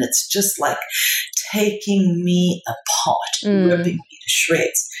come in, and it's just like taking me apart, ripping me to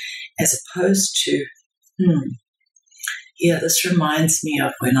shreds, as opposed to, this reminds me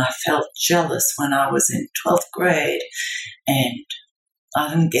of when I felt jealous when I was in 12th grade, and I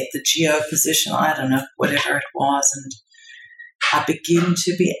didn't get the GO position, I don't know, whatever it was, and I begin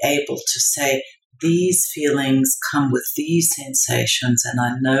to be able to say, these feelings come with these sensations, and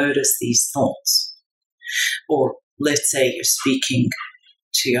I notice these thoughts. Or let's say you're speaking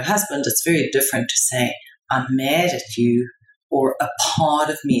to your husband, it's very different to say, I'm mad at you, or a part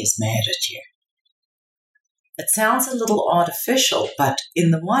of me is mad at you. It sounds a little artificial, but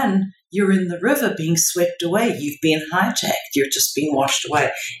in the one, you're in the river being swept away. You've been hijacked. You're just being washed away.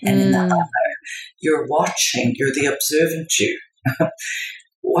 And in the other, you're watching. You're the observant Jew,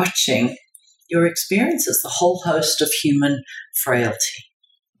 watching your experiences, the whole host of human frailty.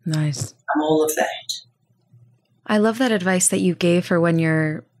 Nice. All of that. I love that advice that you gave for when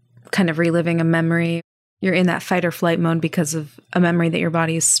you're kind of reliving a memory. You're in that fight or flight mode because of a memory that your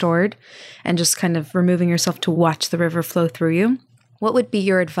body has stored, and just kind of removing yourself to watch the river flow through you. What would be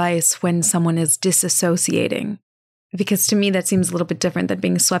your advice when someone is disassociating? Because to me, that seems a little bit different than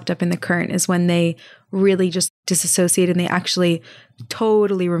being swept up in the current, is when they really just disassociate and they actually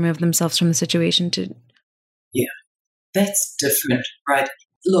totally remove themselves from the situation to... Yeah, that's different, right?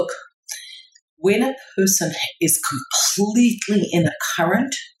 Look, when a person is completely in a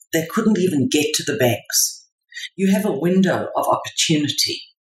current, they couldn't even get to the banks. You have a window of opportunity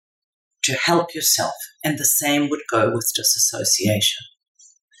to help yourself, and the same would go with disassociation,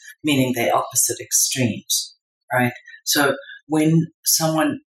 meaning they're opposite extremes, right? So when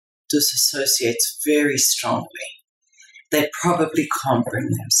someone disassociates very strongly, they probably can't bring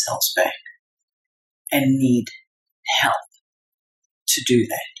themselves back and need help to do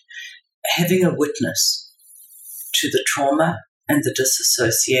that. Having a witness to the trauma and the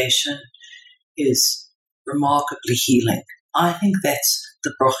disassociation is remarkably healing. I think that's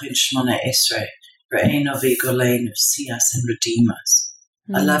the Bracha in Shemona Esrei, Re'einu v'Goleinu, see us and redeem us.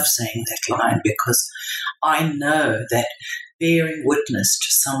 I love saying that line because I know that bearing witness to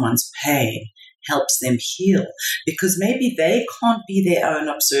someone's pain helps them heal, because maybe they can't be their own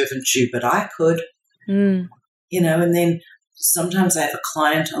observant Jew, but I could, and then sometimes I have a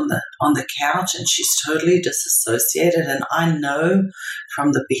client on the couch and she's totally disassociated, and I know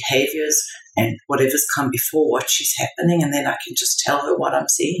from the behaviors and whatever's come before what she's happening, and then I can just tell her what I'm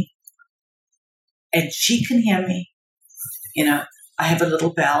seeing. And she can hear me. I have a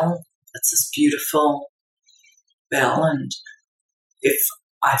little bell. It's this beautiful bell, and if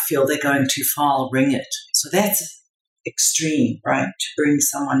I feel they're going too far, I'll ring it. So that's extreme, right, to bring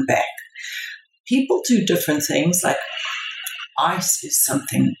someone back. People do different things, like ice is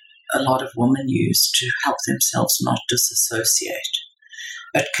something a lot of women use to help themselves not disassociate.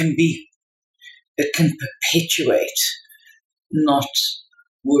 It can be it can perpetuate not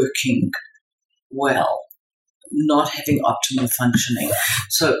working well, not having optimal functioning.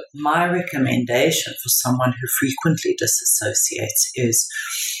 So my recommendation for someone who frequently disassociates is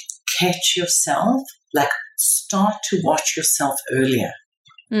catch yourself, like start to watch yourself earlier.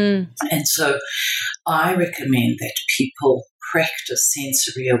 And so I recommend that people practice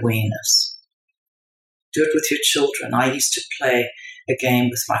sensory awareness. Do it with your children. I used to play a game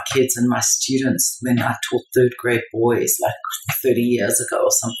with my kids and my students when I taught third grade boys like 30 years ago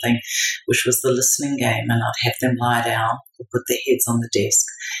or something, which was the listening game. And I'd have them lie down or put their heads on the desk,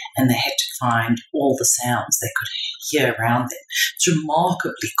 and they had to find all the sounds they could hear around them. It's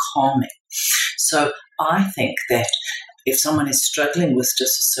remarkably calming. So I think that if someone is struggling with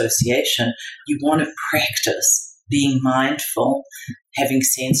disassociation, you want to practice being mindful, having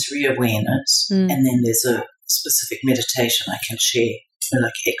sensory awareness, and then there's a specific meditation I can share,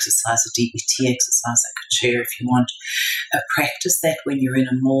 like exercise, a DBT exercise I can share if you want. Practice that when you're in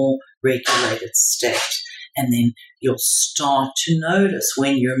a more regulated state, and then you'll start to notice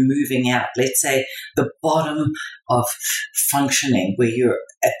when you're moving out. Let's say the bottom of functioning where you're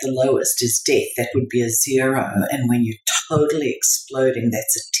at the lowest is death. That would be a 0. And when you're totally exploding,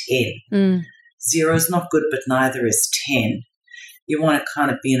 that's a 10. 0 is not good, but neither is 10. You want to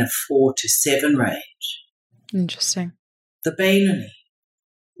kind of be in a 4 to 7 range. Interesting. The Bainani.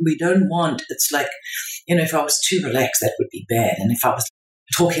 We don't want, it's like, if I was too relaxed, that would be bad. And if I was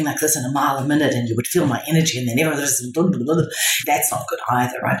talking like this in a mile a minute and you would feel my energy and then everyone was blah, blah, blah, blah, that's not good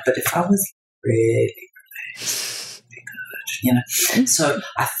either, right? But if I was really relaxed, it'd be good, So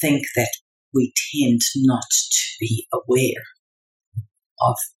I think that we tend not to be aware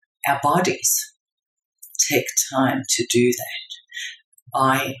of our bodies. Take time to do that.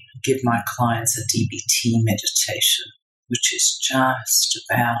 I give my clients a DBT meditation, which is just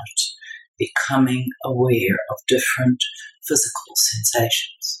about becoming aware of different physical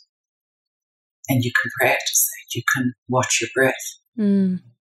sensations. And you can practice that. You can watch your breath.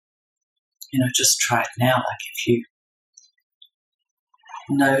 Just try it now. Like if you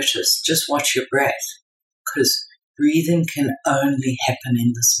notice, just watch your breath, because breathing can only happen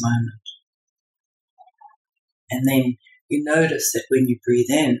in this moment. And then you notice that when you breathe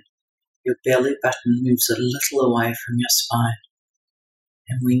in, your belly button moves a little away from your spine.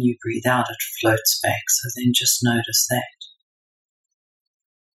 And when you breathe out, it floats back. So then just notice that.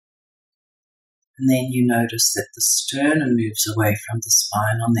 And then you notice that the sternum moves away from the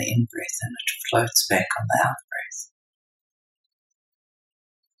spine on the in-breath and it floats back on the out-breath.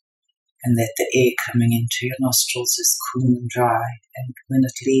 And that the air coming into your nostrils is cool and dry, and when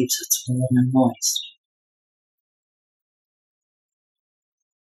it leaves, it's warm and moist.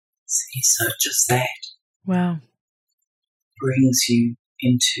 See, so just that. Wow. Brings you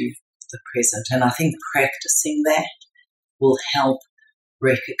into the present. And I think practicing that will help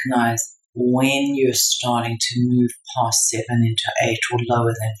recognize when you're starting to move past 7 into 8 or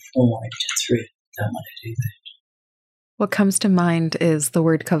lower than 4 into 3. Don't want to do that. What comes to mind is the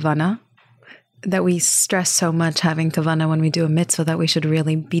word kavana, that we stress so much having kavana when we do a mitzvah, that we should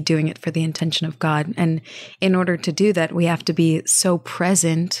really be doing it for the intention of God. And in order to do that, we have to be so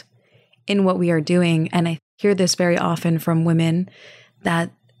present in what we are doing. And I hear this very often from women,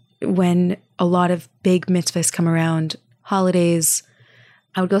 that when a lot of big mitzvahs come around, holidays,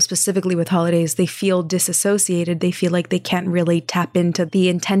 I would go specifically with holidays, they feel disassociated. They feel like they can't really tap into the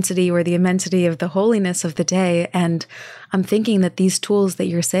intensity or the immensity of the holiness of the day. And I'm thinking that these tools that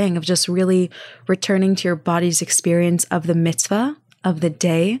you're saying of just really returning to your body's experience of the mitzvah of the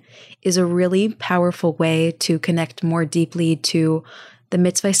day is a really powerful way to connect more deeply to the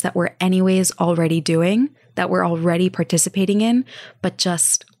mitzvahs that we're anyways already doing, that we're already participating in, but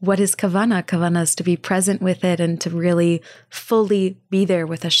just what is kavana? Kavana is to be present with it and to really fully be there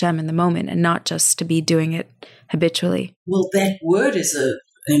with Hashem in the moment, and not just to be doing it habitually. Well, that word is an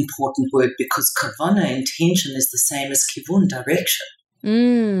important word, because kavana, intention, is the same as kivun, direction.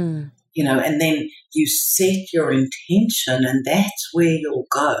 And then you set your intention and that's where you'll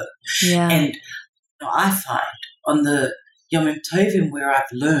go. Yeah. And I find on the Yomim Tovim where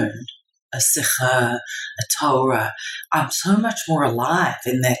I've learned a Sikha, a Torah, I'm so much more alive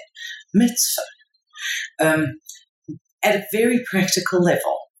in that mitzvah. At a very practical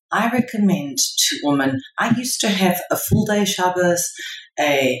level, I recommend to women, I used to have a full day Shabbos,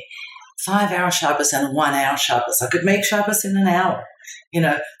 a 5-hour Shabbos and a 1-hour Shabbos. I could make Shabbos in an hour.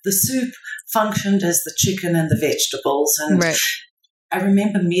 The soup functioned as the chicken and the vegetables. And right. I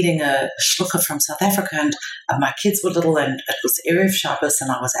remember meeting a shlucha from South Africa, and my kids were little, and it was Erev Shabbos, and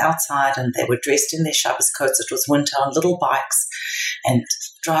I was outside, and they were dressed in their Shabbos coats. It was winter, on little bikes, and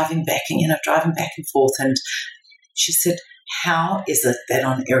driving back and forth. And she said, how is it that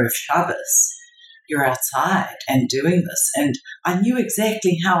on Erev Shabbos you're outside and doing this? And I knew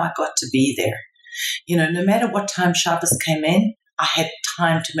exactly how I got to be there. No matter what time Shabbos came in, I had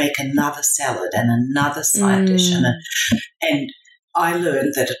time to make another salad and another side dish. And I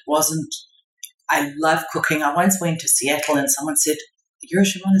learned that it wasn't, I love cooking. I once went to Seattle and someone said, "You're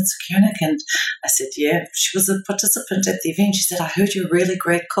Shimona Tsukernik?" And I said, yeah. She was a participant at the event. She said, "I heard you're a really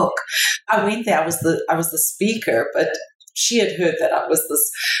great cook." I went there. I was the speaker, but she had heard that I was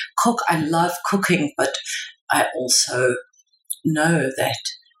this cook. I love cooking, but I also know that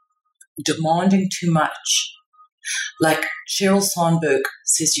demanding too much, like Sheryl Sandberg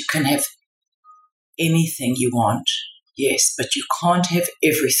says, you can have anything you want, yes, but you can't have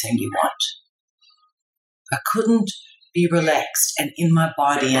everything you want. I couldn't be relaxed and in my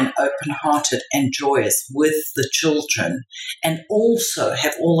body and open-hearted and joyous with the children and also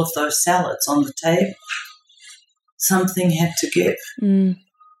have all of those salads on the table. Something had to give.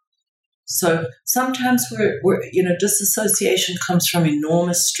 So sometimes we're disassociation comes from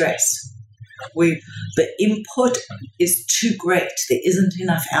enormous stress. The input is too great. There isn't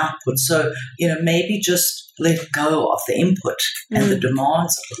enough output. So, maybe just let go of the input and the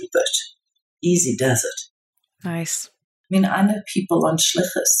demands a little bit. Easy does it. Nice. I know people on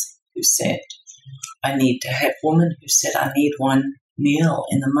Shlichus who said, women who said, I need one meal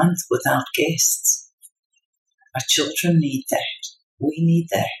in a month without guests. Our children need that. We need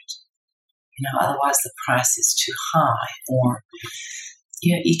that. Otherwise the price is too high. Or,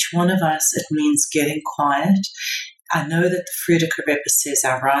 each one of us, it means getting quiet. I know that the Frierdiker Rebbe says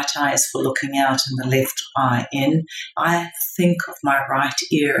our right eye is for looking out and the left eye in. I think of my right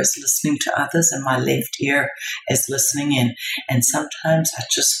ear as listening to others and my left ear as listening in. And sometimes I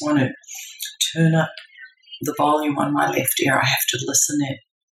just want to turn up the volume on my left ear. I have to listen in.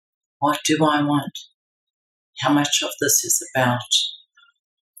 What do I want? How much of this is about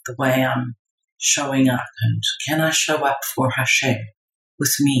the way I'm showing up? And can I show up for Hashem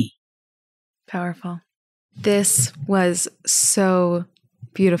with me? Powerful. This was so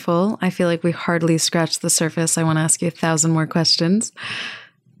beautiful. I feel like we hardly scratched the surface. I want to ask you 1,000 more questions.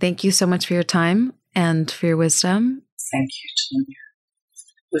 Thank you so much for your time and for your wisdom. Thank you, Tanya.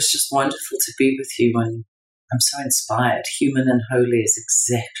 It was just wonderful to be with you, and I'm so inspired. Human and holy is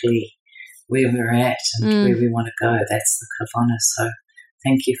exactly where we're at and where we want to go. That's the kavanah. So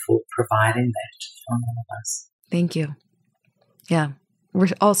thank you for providing that for all of us. Thank you. Yeah. We're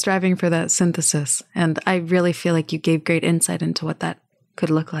all striving for that synthesis. And I really feel like you gave great insight into what that could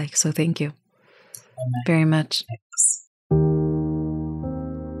look like. So thank you very much. Thanks.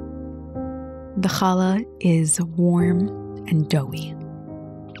 The challah is warm and doughy.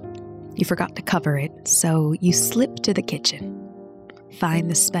 You forgot to cover it, so you slip to the kitchen, find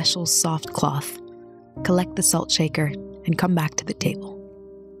the special soft cloth, collect the salt shaker, and come back to the table.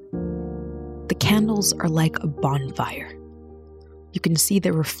 The candles are like a bonfire. You can see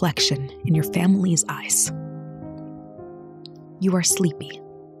their reflection in your family's eyes. You are sleepy,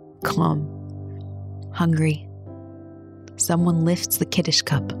 calm, hungry. Someone lifts the Kiddush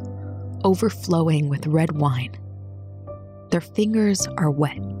cup, overflowing with red wine. Their fingers are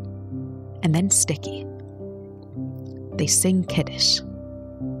wet and then sticky. They sing Kiddush.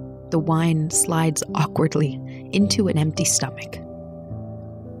 The wine slides awkwardly into an empty stomach.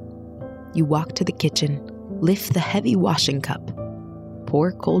 You walk to the kitchen, lift the heavy washing cup,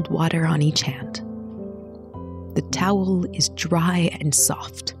 pour cold water on each hand. The towel is dry and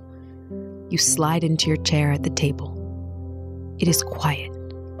soft. You slide into your chair at the table. It is quiet.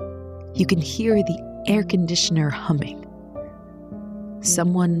 You can hear the air conditioner humming.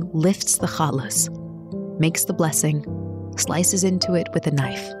 Someone lifts the challahs, makes the blessing, slices into it with a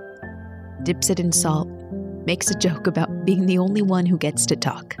knife, dips it in salt, makes a joke about being the only one who gets to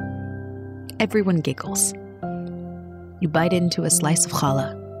talk. Everyone giggles. You bite into a slice of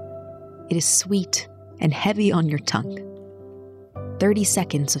challah. It is sweet and heavy on your tongue. 30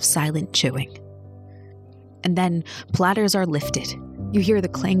 seconds of silent chewing. And then platters are lifted. You hear the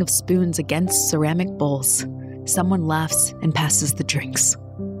clang of spoons against ceramic bowls. Someone laughs and passes the drinks.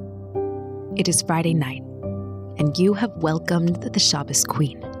 It is Friday night, and you have welcomed the Shabbos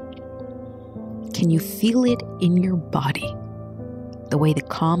Queen. Can you feel it in your body? The way the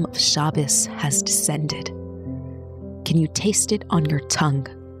calm of Shabbos has descended. Can you taste it on your tongue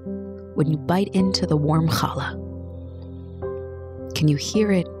when you bite into the warm challah? Can you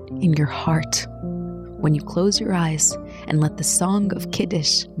hear it in your heart when you close your eyes and let the song of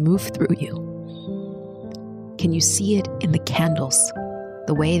Kiddush move through you? Can you see it in the candles,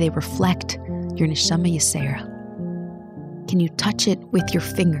 the way they reflect your neshama yisera? Can you touch it with your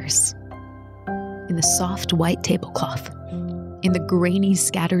fingers? In the soft white tablecloth, in the grainy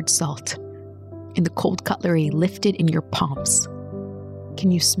scattered salt, in the cold cutlery lifted in your palms.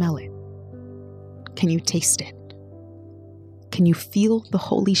 Can you smell it? Can you taste it? Can you feel the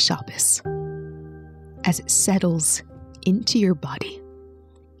holy Shabbos as it settles into your body?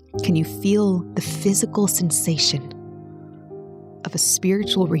 Can you feel the physical sensation of a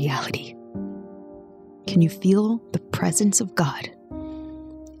spiritual reality? Can you feel the presence of God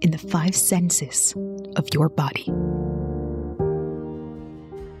in the 5 senses of your body?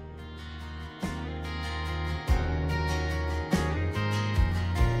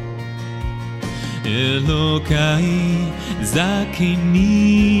 אלוקיי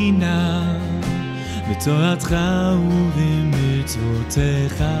זכני נא בתורתך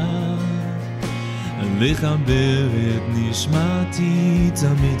ובמצוותיך לחבר את נשמתי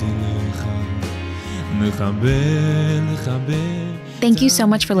תמיד אליך לחבר. Thank you so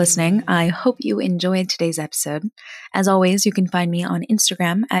much for listening. I hope you enjoyed today's episode. As always, you can find me on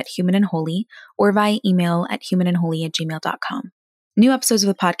Instagram at humanandholy or via email at humanandholy@gmail.com. New episodes of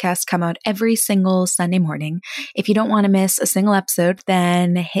the podcast come out every single Sunday morning. If you don't want to miss a single episode,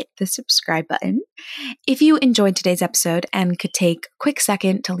 then hit the subscribe button. If you enjoyed today's episode and could take a quick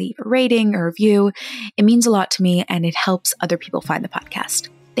second to leave a rating or review, it means a lot to me and it helps other people find the podcast.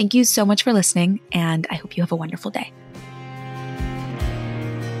 Thank you so much for listening, and I hope you have a wonderful day.